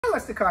Hello,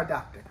 it's the Car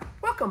Doctor.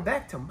 Welcome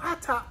back to my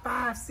Top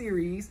 5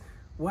 series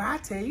where I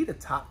tell you the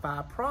top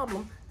 5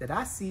 problems that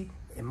I see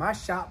in my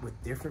shop with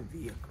different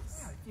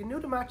vehicles. If you're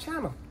new to my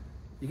channel,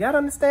 you gotta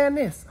understand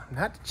this. I'm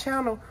not the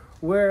channel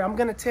where I'm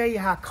gonna tell you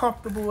how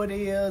comfortable it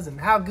is and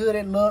how good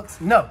it looks.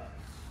 No,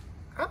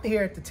 I'm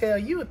here to tell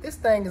you if this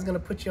thing is gonna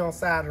put you on the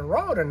side of the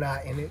road or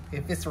not, and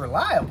if it's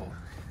reliable.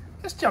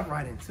 Let's jump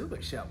right into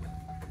it, shall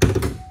we?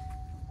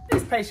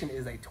 This patient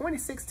is a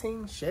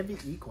 2016 Chevy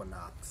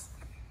Equinox.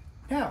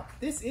 Now,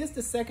 this is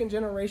the second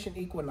generation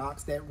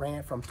Equinox that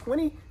ran from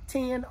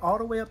 2010 all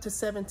the way up to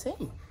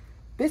 17.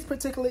 This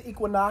particular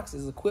Equinox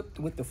is equipped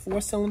with the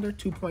 4-cylinder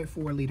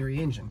 2.4 liter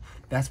engine.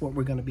 That's what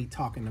we're going to be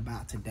talking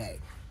about today.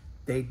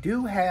 They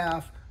do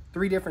have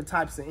 3 different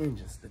types of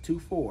engines, the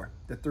 2.4,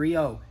 the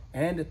 3.0,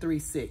 and the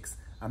 3.6.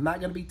 I'm not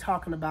going to be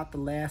talking about the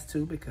last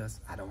 2 because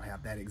I don't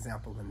have that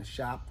example in the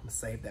shop. I'm going to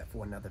save that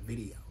for another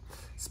video.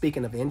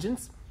 Speaking of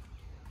engines,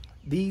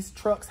 these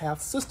trucks have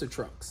sister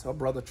trucks or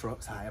brother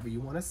trucks, however you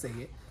want to say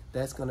it.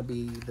 That's going to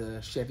be the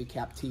Chevy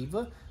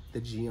Captiva, the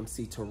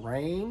GMC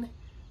Terrain,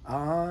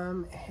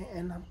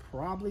 and I'm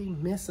probably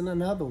missing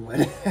another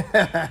one.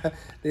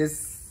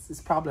 This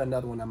is probably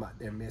another one I'm out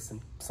there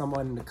missing.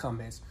 Someone in the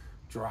comments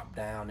drop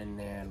down in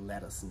there and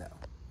let us know.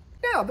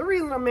 Now, the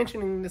reason I'm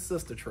mentioning the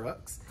sister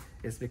trucks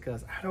is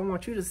because I don't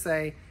want you to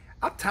say,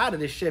 I'm tired of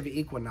this Chevy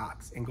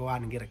Equinox, and go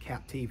out and get a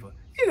Captiva.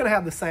 You're gonna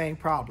have the same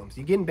problems.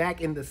 You're getting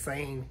back in the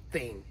same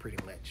thing pretty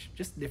much,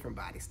 just a different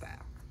body style.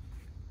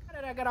 Now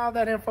that I got all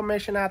that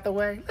information out the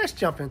way, let's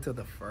jump into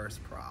the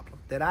first problem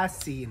that I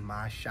see in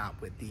my shop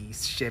with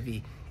these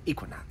Chevy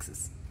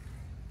Equinoxes.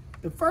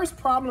 The first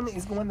problem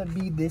is going to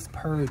be this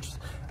purge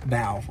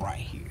valve right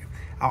here.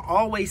 I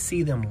always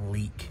see them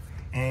leak,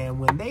 and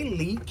when they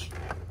leak,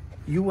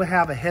 you will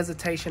have a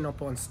hesitation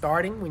upon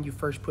starting when you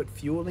first put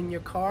fuel in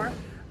your car.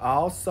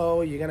 Also,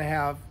 you're gonna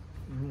have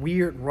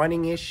weird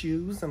running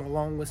issues and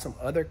along with some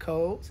other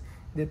codes.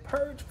 The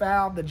purge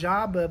valve, the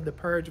job of the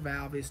purge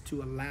valve is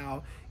to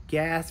allow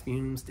gas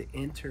fumes to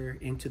enter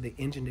into the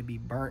engine to be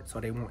burnt so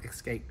they won't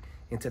escape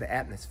into the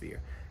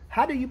atmosphere.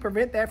 How do you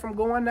prevent that from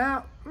going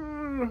out?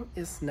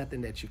 It's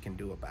nothing that you can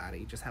do about it.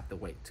 You just have to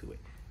wait to it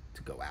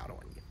to go out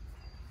on you.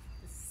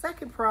 The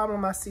second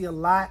problem I see a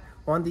lot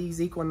on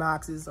these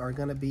Equinoxes are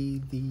gonna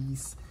be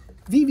these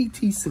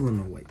VVT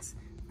solenoids.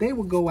 They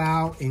will go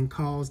out and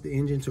cause the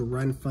engine to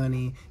run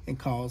funny and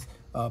cause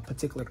a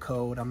particular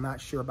code. I'm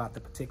not sure about the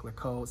particular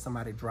code.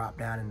 Somebody dropped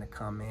down in the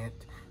comment.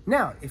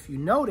 Now, if you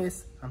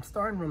notice, I'm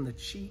starting from the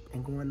cheap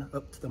and going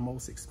up to the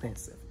most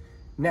expensive.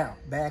 Now,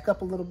 back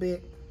up a little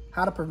bit.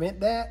 How to prevent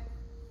that?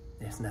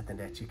 There's nothing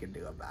that you can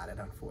do about it,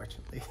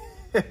 unfortunately.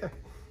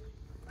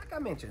 Like I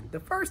mentioned, the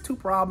first 2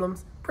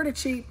 problems, pretty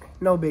cheap,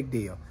 no big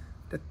deal.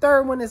 The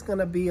third one is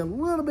gonna be a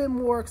little bit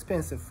more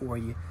expensive for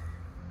you.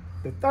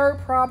 The third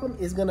problem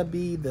is gonna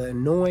be the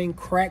annoying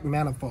cracked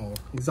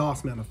manifold,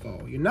 exhaust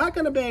manifold. You're not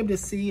gonna be able to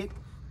see it.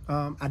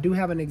 I do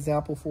have an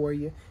example for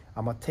you.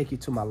 I'm gonna take you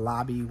to my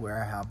lobby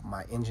where I have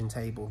my engine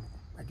table.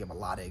 I give a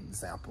lot of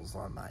examples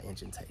on my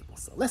engine table.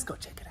 So let's go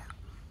check it out.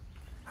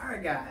 All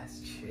right,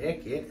 guys,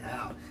 check it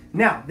out.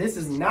 Now, this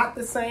is not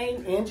the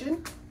same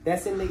engine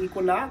that's in the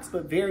Equinox,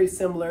 but very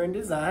similar in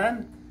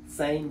design.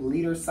 Same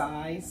liter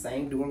size,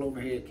 same dual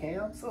overhead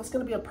cam. So it's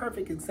gonna be a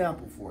perfect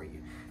example for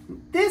you.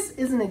 This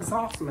is an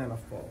exhaust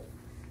manifold.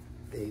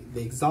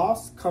 The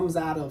exhaust comes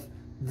out of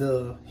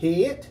the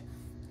head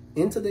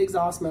into the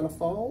exhaust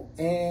manifold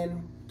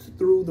and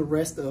through the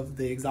rest of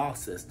the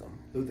exhaust system,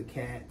 through the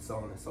cat, so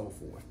on and so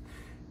forth.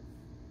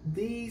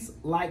 These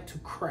like to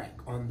crack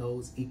on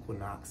those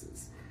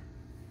Equinoxes.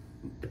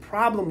 The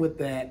problem with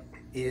that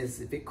is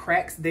if it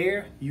cracks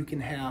there, you can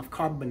have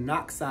carbon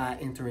monoxide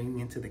entering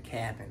into the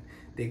cabin.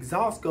 The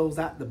exhaust goes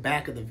out the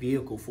back of the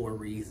vehicle for a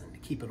reason, to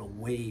keep it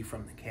away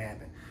from the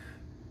cabin.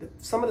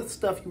 Some of the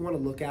stuff you want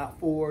to look out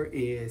for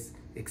is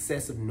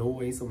excessive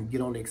noise when you get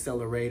on the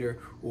accelerator,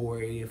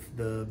 or if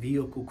the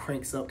vehicle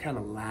cranks up kind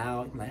of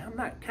loud. Like, I'm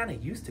not kind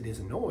of used to this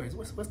noise.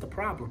 What's the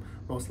problem?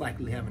 Most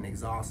likely have an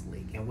exhaust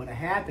leak. And what'll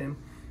happen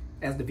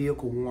as the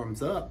vehicle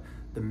warms up,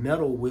 the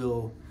metal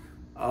will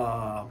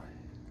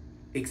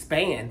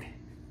expand,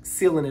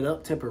 sealing it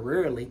up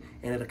temporarily,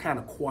 and it'll kind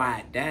of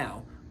quiet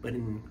down. But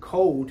in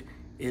cold,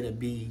 it'll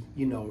be,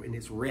 you know, in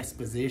its rest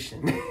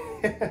position.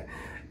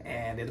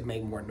 And it'll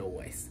make more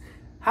noise.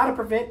 How to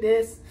prevent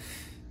this?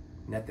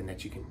 Nothing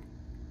that you can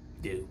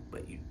do,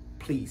 but you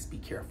please be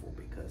careful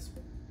because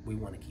we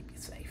want to keep you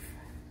safe.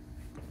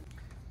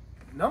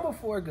 Number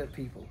 4, good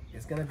people,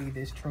 is going to be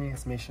this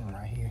transmission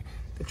right here.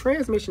 The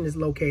transmission is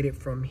located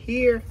from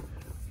here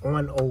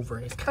on over.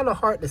 It's kind of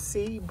hard to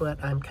see,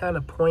 but I'm kind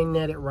of pointing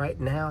at it right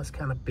now. It's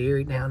kind of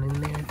buried down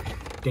in there.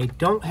 They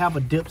don't have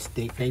a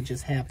dipstick. They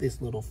just have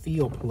this little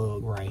fuel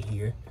plug right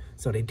here.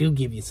 So they do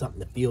give you something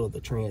to fill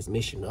the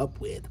transmission up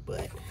with,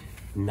 but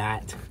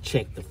not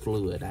check the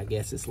fluid. I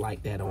guess it's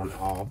like that on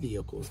all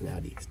vehicles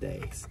now these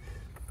days.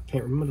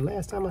 Can't remember the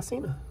last time I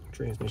seen a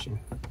transmission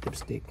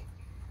dipstick.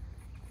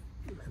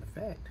 Matter of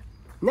fact.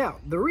 Now,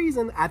 the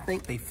reason I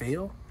think they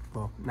fail,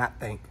 well, not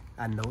think,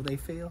 I know they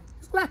fail,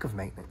 is lack of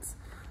maintenance.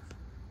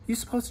 You're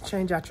supposed to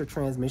change out your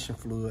transmission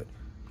fluid,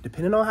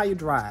 depending on how you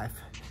drive,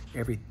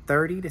 every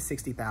 30 to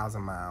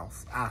 60,000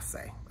 miles, I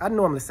say. I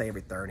normally say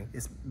every 30.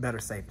 It's better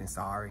safe than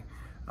sorry.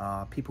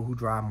 People who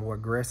drive more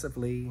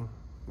aggressively,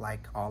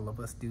 like all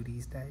of us do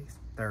these days,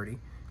 30.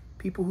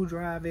 People who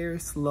drive very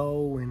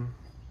slow and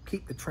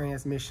keep the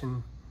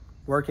transmission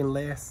working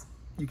less,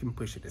 you can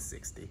push it to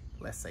 60.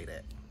 Let's say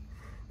that.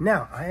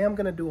 Now, I am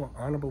gonna do an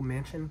honorable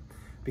mention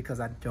because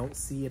I don't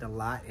see it a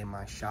lot in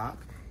my shop.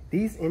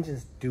 These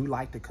engines do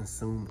like to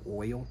consume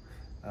oil.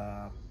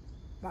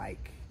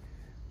 Like,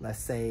 let's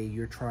say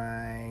you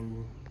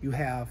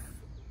have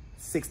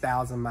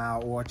 6,000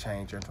 mile oil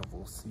change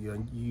intervals. You're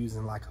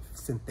using like a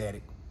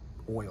synthetic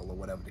oil or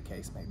whatever the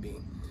case may be.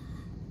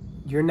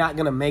 You're not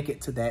gonna make it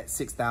to that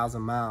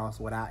 6,000 miles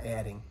without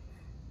adding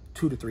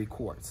 2 to 3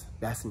 quarts.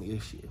 That's an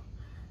issue.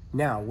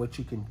 Now, what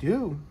you can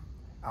do,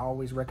 I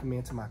always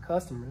recommend to my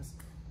customers,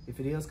 if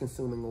it is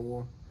consuming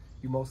oil,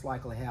 you most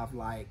likely have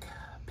like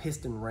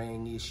piston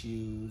ring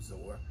issues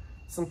or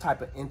some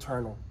type of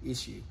internal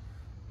issue.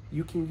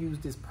 You can use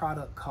this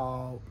product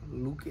called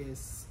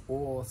Lucas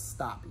Oil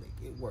Stop Leak.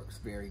 It works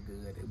very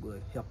good. It will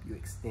help you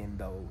extend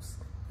those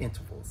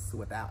intervals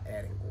without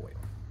adding oil.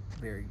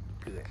 Very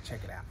good,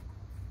 check it out.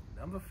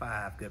 Number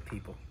 5, good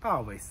people, I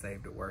always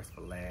save the worst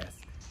for last,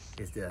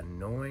 is the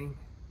annoying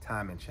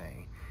timing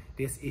chain.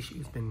 This issue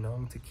has been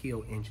known to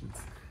kill engines,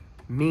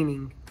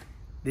 meaning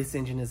this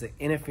engine is an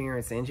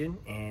interference engine,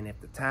 and if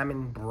the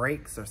timing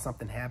breaks or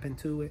something happened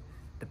to it,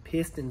 the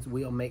pistons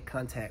will make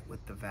contact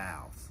with the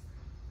valves.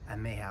 I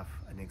may have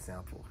an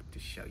example to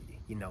show you.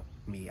 You know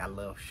me, I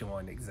love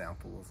showing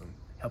examples and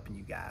helping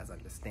you guys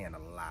understand a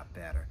lot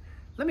better.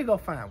 Let me go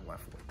find one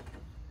for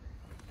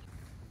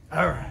you.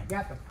 All right,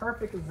 got the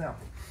perfect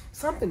example.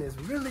 Something is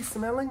really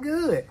smelling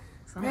good.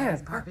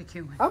 Somebody's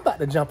barbecuing. I'm about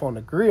to jump on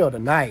the grill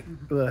tonight,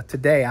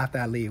 today after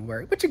I leave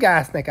work. What you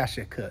guys think I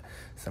should cook?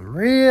 Some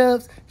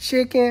ribs,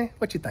 chicken?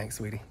 What you think,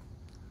 sweetie?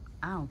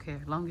 I don't care,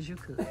 as long as you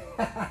cook.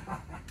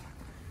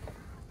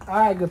 All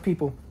right, good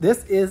people.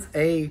 This is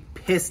a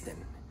piston.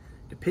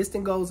 The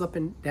piston goes up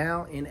and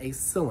down in a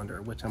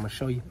cylinder, which I'm gonna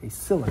show you a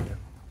cylinder.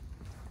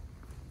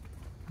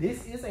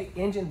 This is a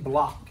engine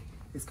block.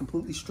 It's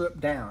completely stripped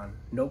down.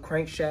 No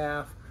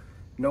crankshaft,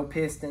 no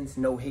pistons,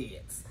 no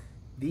heads.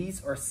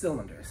 These are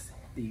cylinders.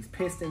 These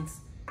pistons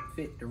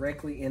fit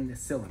directly in the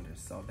cylinders.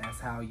 So that's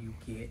how you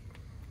get,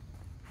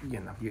 you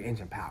know, your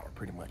engine power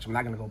pretty much. I'm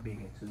not gonna go big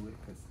into it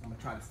because I'm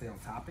gonna try to stay on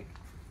topic.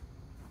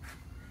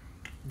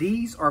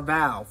 These are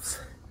valves.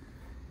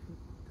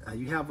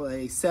 You have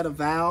a set of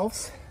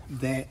valves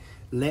that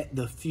let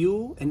the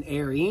fuel and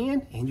air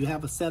in, and you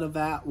have a set of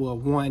valves, well,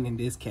 one in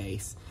this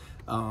case.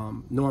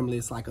 Normally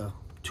it's like a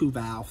 2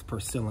 valves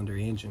per cylinder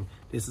engine.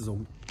 This is a,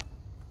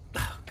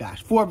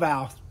 4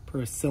 valves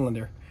per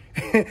cylinder.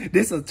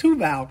 This is a 2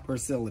 valve per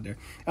cylinder.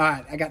 All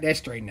right, I got that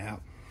straightened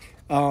out.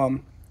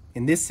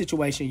 In this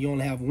situation, you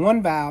only have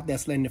 1 valve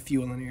that's letting the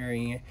fuel and air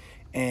in,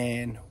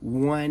 and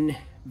 1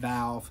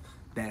 valve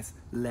that's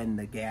letting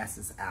the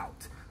gases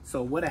out.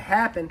 So what'll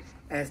happen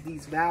as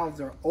these valves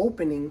are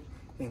opening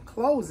and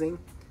closing,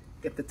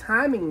 if the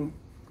timing,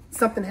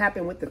 something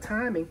happened with the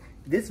timing,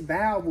 this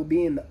valve will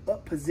be in the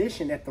up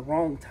position at the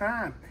wrong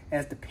time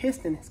as the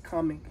piston is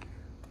coming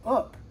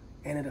up,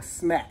 and it'll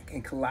smack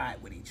and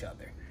collide with each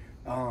other.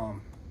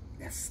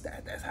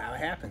 That's how it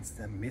happens,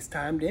 the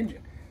mistimed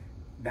engine.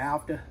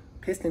 Valve to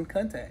piston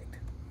contact.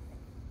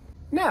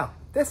 Now,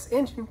 this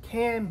engine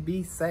can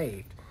be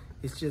saved.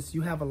 It's just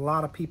you have a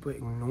lot of people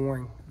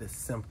ignoring the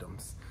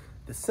symptoms.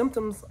 The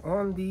symptoms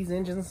on these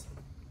engines,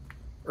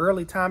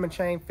 early timing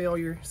chain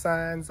failure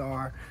signs,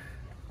 are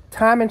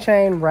timing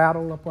chain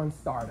rattle upon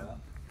startup.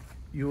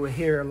 You will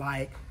hear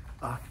like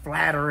a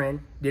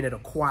flattering, then it'll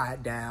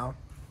quiet down.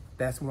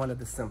 That's one of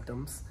the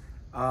symptoms.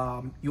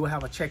 You will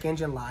have a check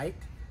engine light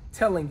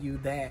telling you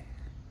that,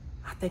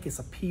 I think it's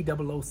a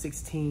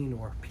P0016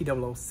 or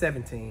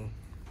P0017,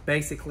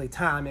 basically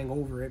timing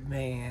over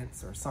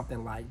advance or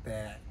something like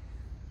that.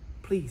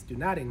 Please do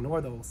not ignore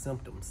those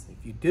symptoms.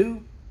 If you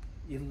do,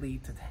 it'll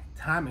lead to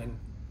timing,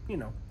 you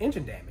know,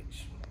 engine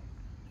damage.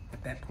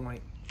 At that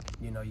point,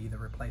 you know, you either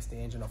replace the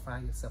engine or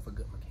find yourself a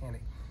good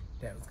mechanic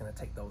that was gonna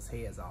take those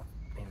heads off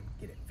and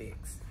get it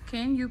fixed.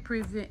 Can you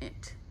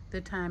prevent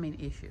the timing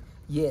issue?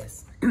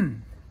 Yes.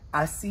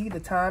 I see the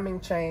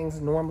timing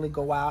chains normally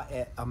go out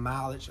at a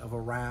mileage of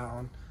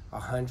around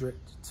 100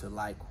 to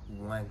like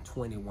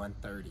 120,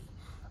 130.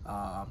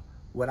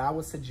 What I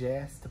would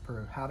suggest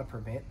how to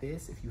prevent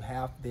this, if you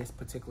have this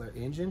particular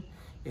engine,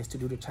 is to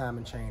do the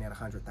timing chain at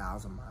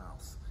 100,000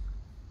 miles.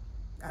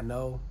 I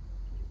know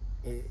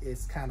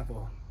it's kind of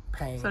a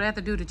pain. So they have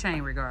to do the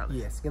chain regardless?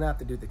 Yes, you're gonna have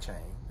to do the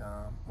chain,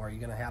 or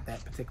you're gonna have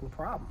that particular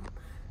problem.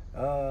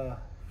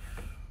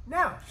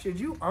 Now, should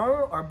you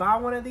own or buy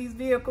one of these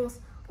vehicles?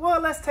 Well,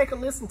 let's take a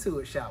listen to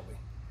it, shall we?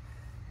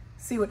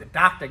 See what the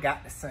doctor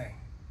got to say.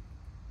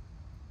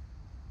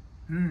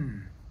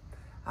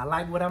 I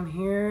like what I'm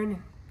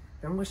hearing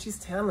and what she's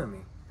telling me.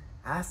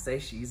 I say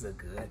she's a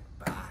good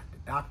buy. The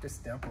doctor's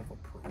stamp of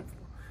approval.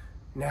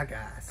 Now,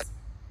 guys,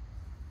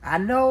 I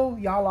know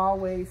y'all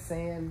always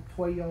saying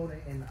Toyota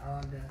and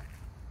Honda.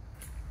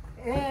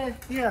 And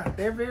yeah,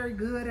 they're very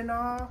good and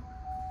all,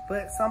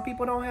 but some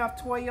people don't have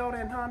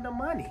Toyota and Honda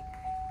money.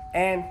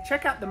 And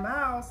check out the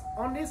miles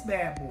on this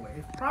bad boy.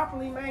 If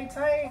properly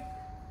maintained,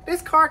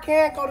 this car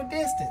can go the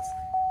distance.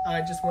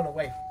 It just went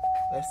away.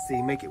 Let's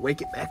see,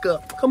 wake it back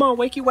up. Come on,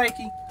 wakey,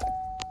 wakey.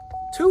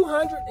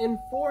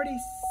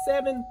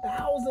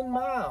 247,000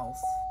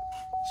 miles.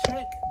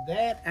 Check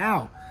that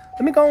out.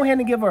 Let me go ahead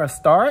and give her a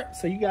start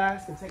so you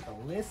guys can take a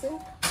listen.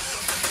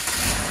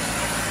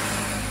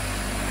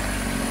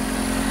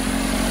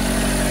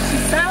 She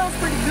sounds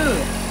pretty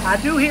good. I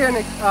do hear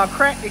a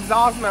cracked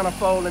exhaust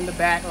manifold in the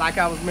back, like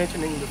I was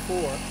mentioning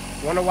before.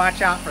 Want to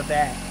watch out for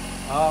that.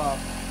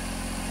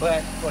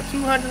 But for a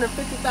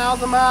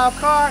 250,000 mile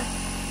car,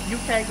 you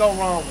can't go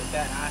wrong with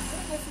that. I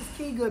think this is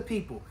key, good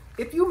people.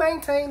 If you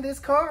maintain this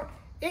car,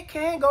 it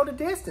can go the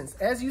distance,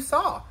 as you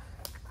saw.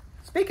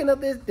 Speaking of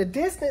this, the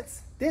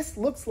distance, this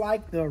looks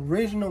like the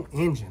original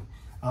engine.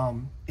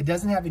 It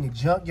doesn't have any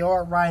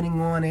junkyard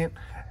writing on it.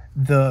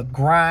 The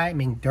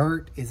grime and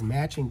dirt is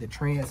matching the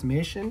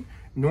transmission.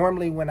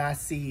 Normally when I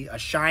see a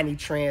shiny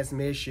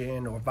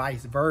transmission or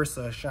vice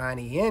versa, a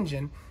shiny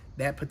engine,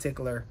 that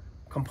particular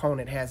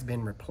component has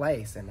been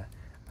replaced, and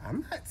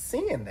I'm not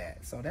seeing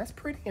that. So that's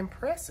pretty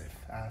impressive,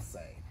 I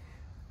say.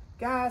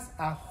 Guys,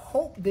 I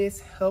hope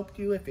this helped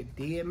you. If it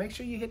did, make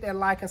sure you hit that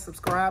like and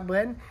subscribe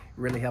button. It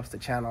really helps the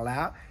channel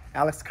out.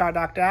 Alex the Car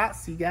Doctor out.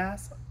 See you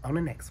guys on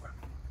the next one.